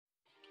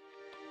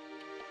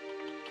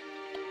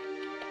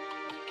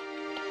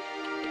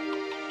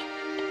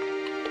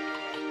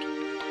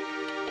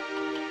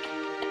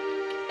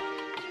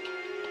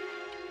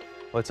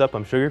What's up?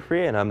 I'm Sugar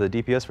Free, and I'm the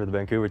DPS for the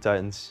Vancouver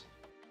Titans.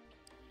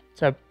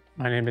 What's up?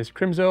 My name is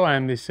Crimzo.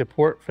 I'm the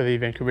support for the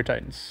Vancouver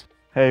Titans.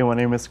 Hey, my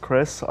name is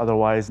Chris,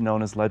 otherwise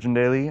known as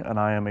Legendary, and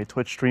I am a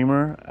Twitch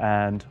streamer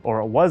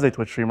or was a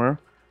Twitch streamer,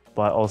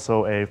 but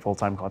also a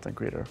full-time content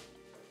creator.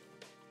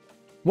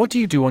 What do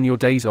you do on your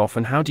days off,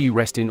 and how do you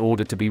rest in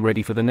order to be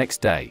ready for the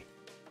next day?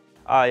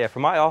 Yeah,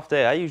 for my off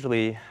day, I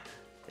usually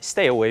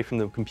stay away from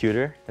the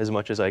computer as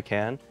much as I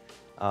can.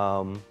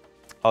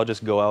 I'll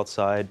just go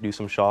outside, do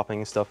some shopping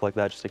and stuff like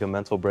that, just take a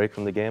mental break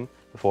from the game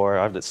before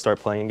I have to start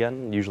playing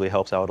again. It usually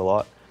helps out a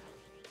lot.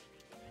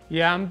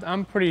 Yeah,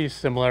 I'm pretty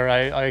similar.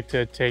 I like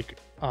to take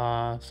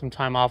some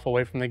time off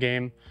away from the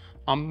game.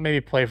 Maybe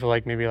play for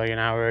maybe an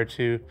hour or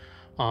two.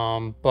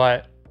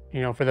 But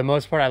for the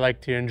most part, I like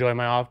to enjoy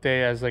my off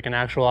day as an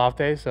actual off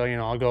day. So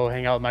I'll go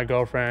hang out with my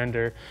girlfriend,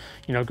 or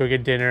go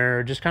get dinner,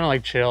 or just kind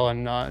of chill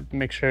and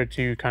make sure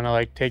to kind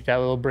of take that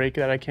little break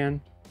that I can.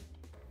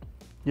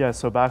 Yeah,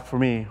 so back for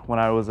me, when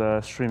I was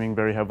streaming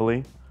very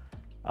heavily,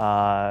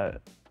 I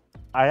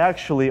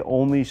actually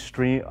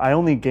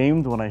only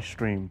gamed when I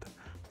streamed.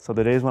 So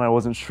the days when I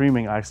wasn't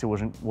streaming, I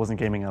actually wasn't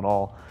gaming at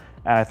all.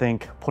 And I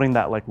think putting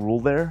that rule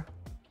there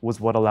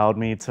was what allowed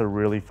me to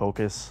really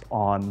focus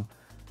on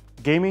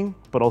gaming,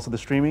 but also the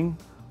streaming,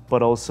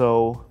 but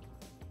also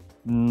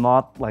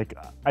not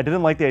I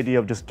didn't like the idea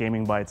of just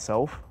gaming by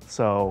itself.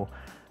 So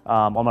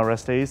on my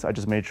rest days, I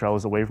just made sure I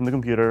was away from the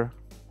computer.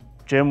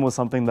 Gym was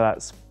something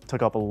that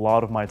took up a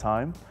lot of my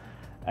time.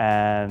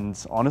 And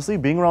honestly,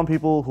 being around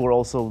people who are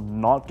also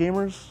not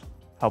gamers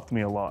helped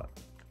me a lot,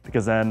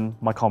 because then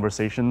my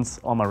conversations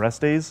on my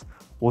rest days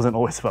wasn't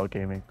always about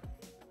gaming.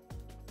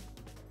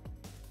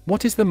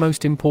 What is the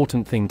most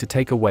important thing to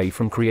take away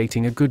from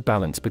creating a good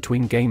balance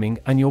between gaming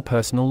and your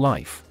personal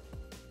life?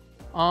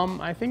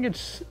 I think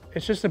it's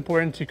just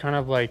important to kind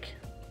of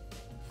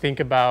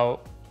think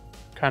about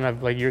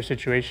your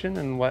situation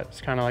and what's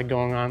kind of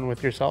going on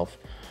with yourself.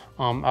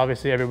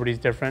 Obviously everybody's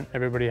different.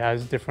 Everybody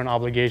has different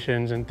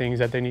obligations and things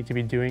that they need to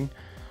be doing.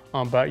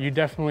 But you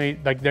definitely,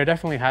 there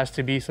definitely has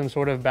to be some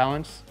sort of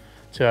balance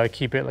to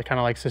keep it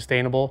kind of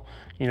sustainable.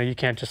 You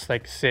can't just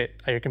sit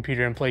at your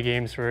computer and play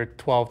games for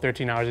 12,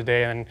 13 hours a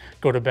day and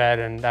go to bed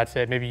and that's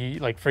it. Maybe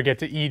you forget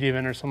to eat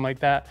even or something like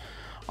that.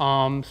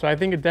 So I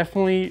think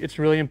it's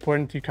really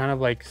important to kind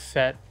of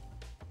set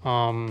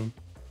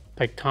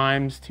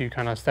times to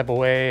kind of step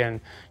away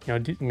and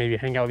maybe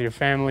hang out with your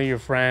family, your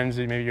friends,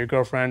 maybe your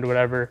girlfriend or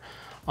whatever.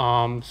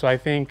 So I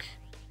think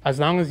as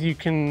long as you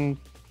can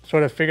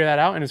sort of figure that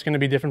out, and it's going to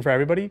be different for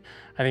everybody,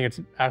 I think it's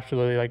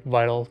absolutely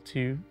vital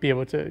to be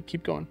able to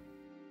keep going.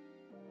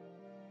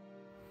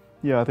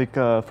 Yeah, I think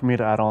for me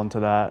to add on to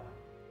that,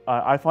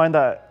 I find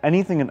that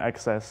anything in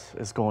excess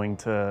is going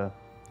to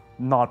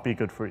not be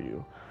good for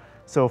you.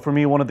 So for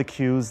me, one of the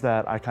cues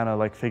that I kind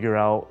of figure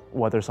out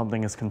whether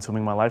something is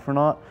consuming my life or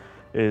not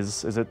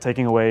is it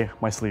taking away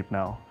my sleep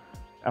now?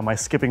 Am I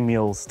skipping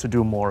meals to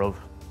do more of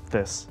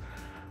this?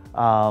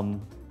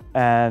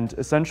 And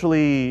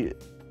essentially,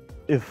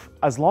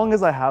 as long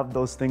as I have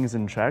those things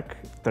in check,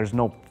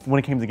 when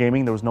it came to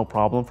gaming, there was no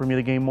problem for me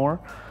to game more.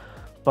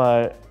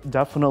 But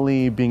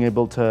definitely being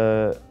able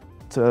to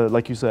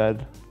like you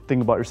said,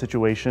 think about your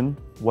situation,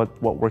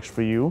 what works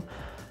for you.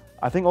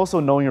 I think also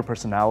knowing your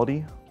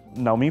personality.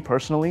 Now, me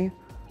personally,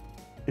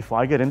 if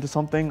I get into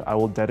something, I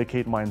will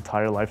dedicate my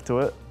entire life to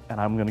it, and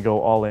I'm gonna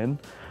go all in.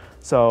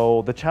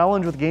 So the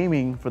challenge with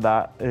gaming for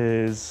that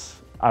is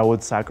I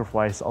would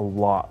sacrifice a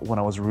lot when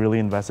I was really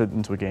invested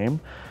into a game.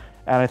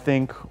 And I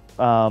think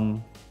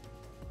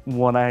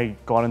when I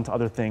got into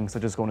other things,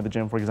 such as going to the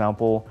gym, for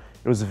example,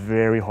 it was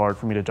very hard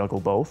for me to juggle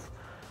both.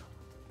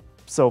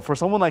 So for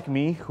someone like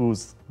me,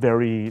 who's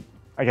I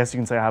guess you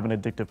can say I have an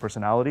addictive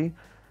personality,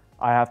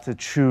 I have to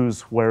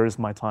choose where is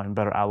my time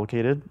better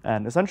allocated.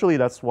 And essentially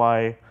that's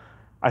why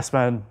I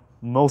spend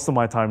most of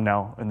my time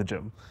now in the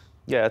gym.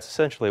 Yeah, it's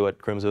essentially what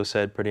Crimzo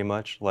said pretty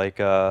much.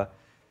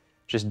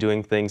 Just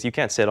doing things. You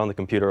can't sit on the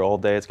computer all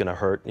day, it's gonna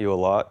hurt you a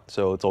lot.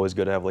 So it's always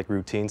good to have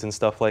routines and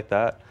stuff like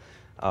that.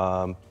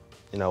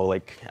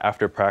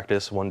 After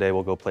practice, one day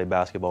we'll go play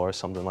basketball or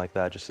something like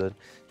that, just to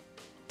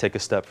take a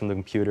step from the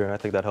computer, and I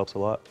think that helps a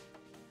lot.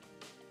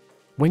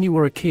 When you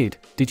were a kid,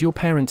 did your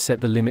parents set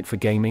the limit for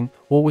gaming,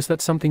 or was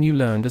that something you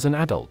learned as an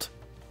adult?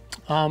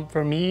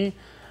 For me,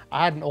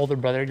 I had an older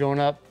brother growing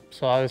up,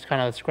 so I was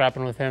kind of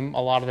scrapping with him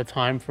a lot of the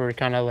time for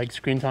kind of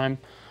screen time.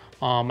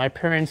 My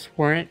parents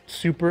weren't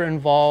super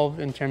involved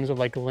in terms of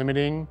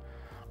limiting,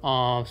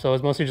 so it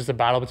was mostly just a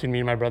battle between me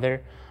and my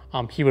brother.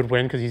 He would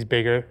win because he's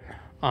bigger,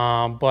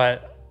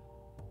 but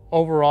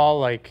overall,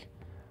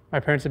 my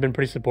parents have been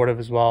pretty supportive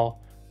as well.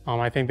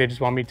 I think they just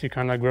want me to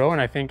kind of grow,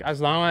 and I think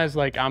as long as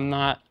I'm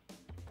not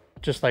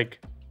just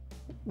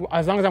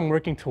as long as I'm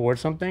working towards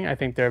something, I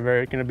think they're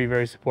going to be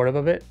very supportive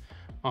of it.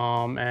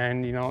 And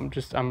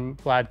I'm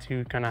glad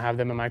to kind of have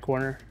them in my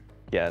corner.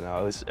 Yeah, no,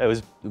 it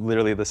was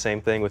literally the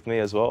same thing with me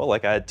as well. I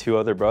had two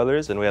other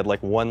brothers, and we had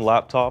one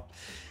laptop.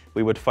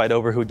 We would fight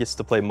over who gets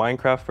to play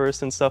Minecraft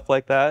first and stuff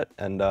like that.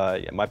 And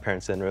yeah, my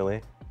parents didn't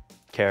really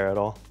care at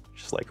all.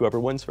 Just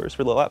whoever wins first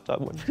for the laptop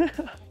wins.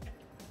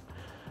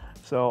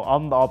 So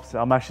I'm the opposite.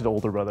 I'm actually the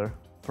older brother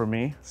for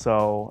me.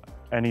 So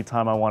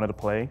anytime I wanted to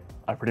play,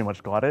 I pretty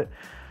much got it.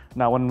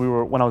 Now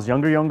when I was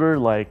younger,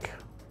 like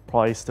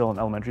probably still in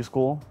elementary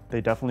school,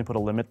 they definitely put a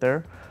limit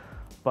there.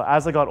 But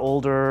as I got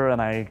older and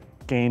I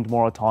gained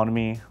more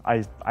autonomy,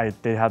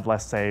 they had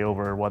less say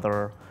over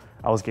whether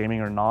I was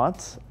gaming or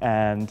not.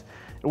 And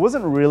it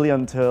wasn't really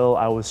until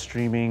I was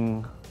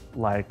streaming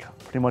like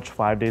pretty much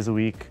 5 days a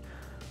week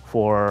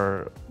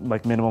for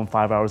like minimum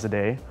 5 hours a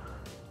day.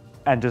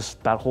 And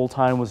just that whole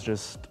time was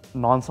just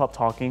nonstop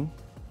talking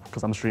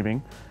because I'm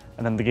streaming,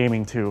 and then the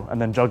gaming too, and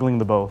then juggling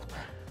the both.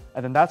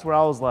 And then that's where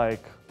I was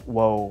like,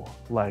 whoa,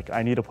 like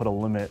I need to put a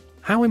limit.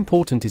 How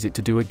important is it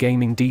to do a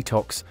gaming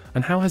detox,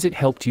 and how has it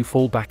helped you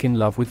fall back in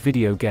love with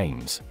video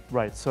games?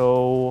 Right,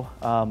 so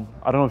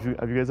I don't know if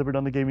have you guys ever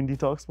done the gaming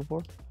detox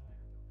before?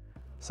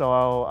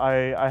 So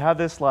I had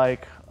this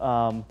like,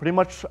 pretty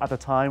much at the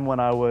time when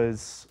I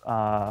was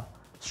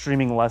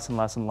streaming less and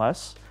less and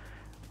less,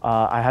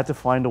 I had to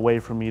find a way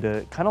for me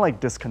to kind of like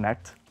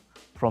disconnect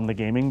from the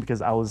gaming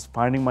because I was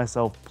finding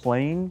myself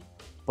playing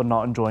but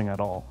not enjoying at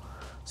all.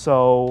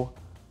 So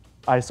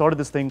I started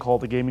this thing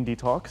called the gaming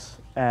detox,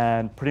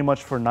 and pretty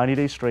much for 90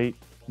 days straight,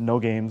 no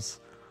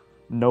games,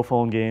 no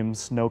phone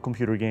games, no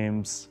computer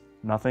games,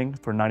 nothing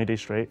for 90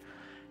 days straight.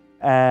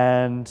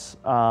 And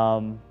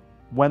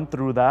went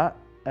through that,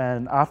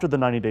 and after the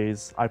 90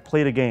 days, I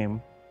played a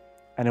game,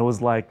 and it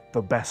was like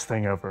the best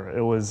thing ever.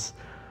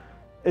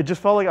 It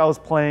just felt like I was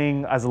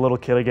playing as a little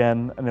kid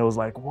again, and it was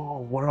like, whoa,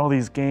 what are all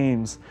these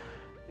games?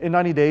 In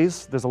 90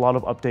 days, there's a lot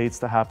of updates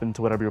that happen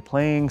to whatever you're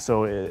playing,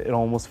 so it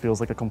almost feels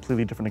like a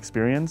completely different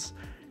experience.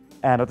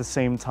 And at the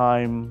same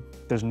time,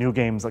 there's new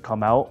games that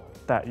come out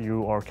that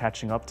you are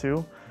catching up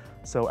to.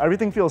 So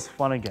everything feels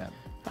fun again.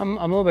 I'm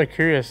a little bit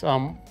curious.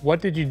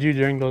 What did you do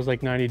during those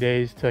like 90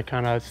 days to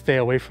kind of stay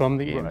away from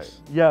the games? Right.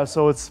 Yeah,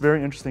 so it's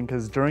very interesting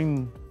because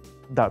during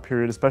that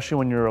period, especially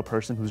when you're a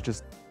person who's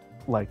just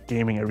like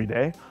gaming every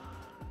day,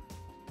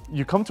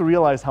 you come to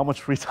realize how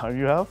much free time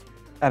you have.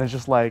 And it's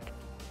just like,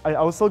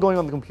 I was still going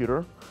on the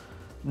computer.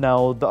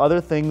 Now, the other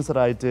things that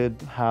I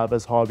did have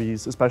as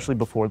hobbies, especially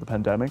before the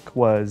pandemic,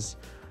 was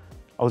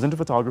I was into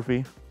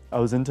photography, I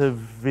was into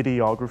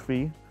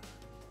videography,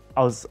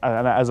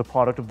 and as a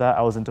product of that,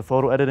 I was into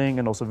photo editing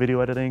and also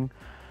video editing.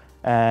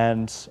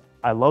 And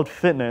I loved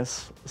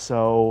fitness,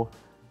 so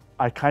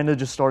I kind of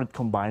just started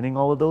combining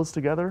all of those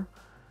together.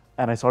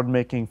 And I started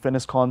making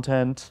fitness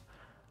content.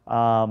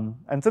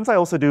 And since I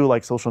also do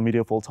like social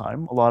media full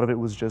time, a lot of it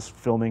was just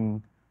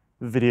filming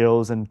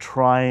videos and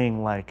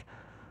trying like,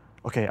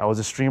 okay, I was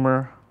a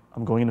streamer,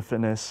 I'm going into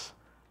fitness,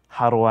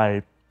 how do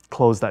I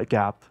close that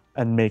gap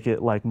and make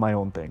it like my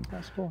own thing?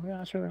 That's cool, yeah,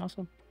 that's really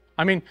awesome.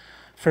 I mean,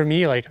 for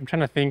me, like I'm trying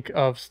to think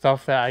of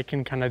stuff that I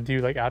can kind of do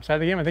like outside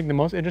the game. I think the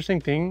most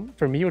interesting thing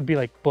for me would be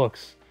like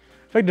books.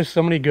 I feel like there's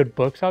so many good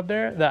books out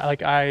there that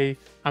like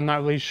I'm not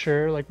really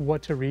sure like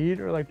what to read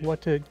or like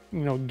what to,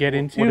 get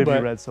into. What have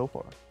you read so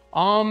far?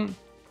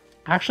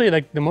 Actually,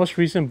 like the most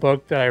recent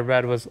book that I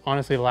read was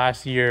honestly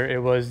last year. It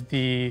was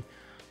the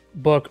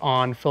book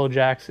on Phil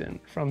Jackson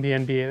from the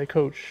NBA, the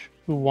coach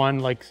who won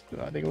like,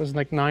 I think it was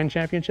like 9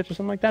 championships or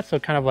something like that. So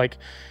kind of like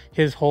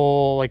his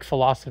whole like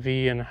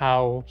philosophy and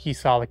how he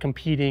saw like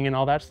competing and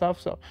all that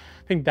stuff. So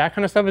I think that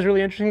kind of stuff is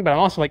really interesting, but I'm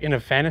also like into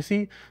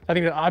fantasy. I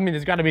think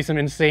there's gotta be some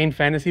insane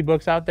fantasy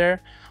books out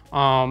there.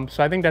 So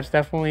I think that's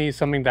definitely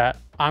something that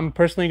I'm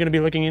personally gonna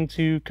be looking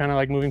into kind of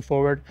like moving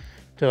forward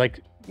to like,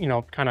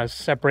 kind of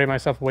separate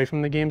myself away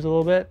from the games a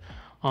little bit.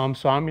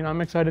 So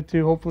I'm excited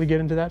to hopefully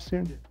get into that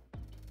soon.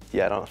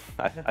 Yeah,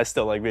 I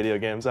still like video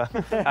games. I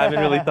haven't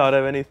really thought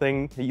of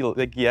anything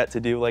like yet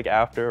to do like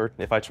after, or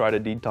if I try to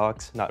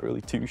detox, not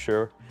really too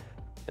sure.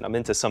 And I'm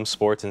into some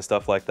sports and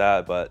stuff like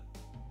that, but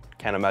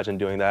can't imagine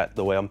doing that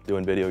the way I'm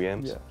doing video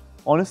games. Yeah.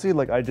 Honestly,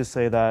 I just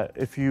say that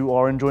if you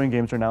are enjoying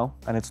games right now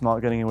and it's not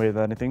getting away with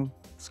anything,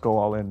 just go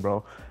all in,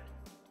 bro.